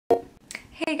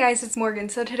Hey guys, it's Morgan.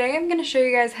 So today I'm going to show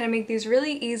you guys how to make these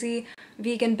really easy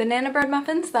vegan banana bread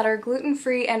muffins that are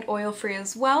gluten-free and oil-free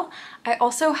as well. I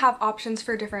also have options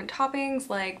for different toppings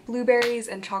like blueberries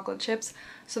and chocolate chips,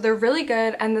 so they're really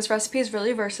good and this recipe is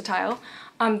really versatile.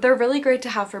 They're really great to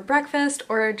have for breakfast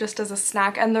or just as a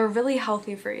snack, and they're really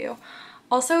healthy for you.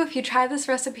 Also, if you try this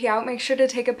recipe out, make sure to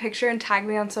take a picture and tag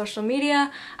me on social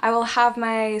media. I will have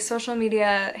my social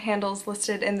media handles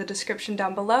listed in the description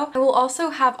down below. I will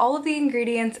also have all of the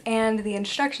ingredients and the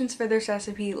instructions for this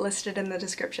recipe listed in the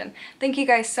description. Thank you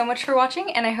guys so much for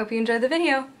watching, and I hope you enjoyed the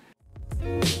video.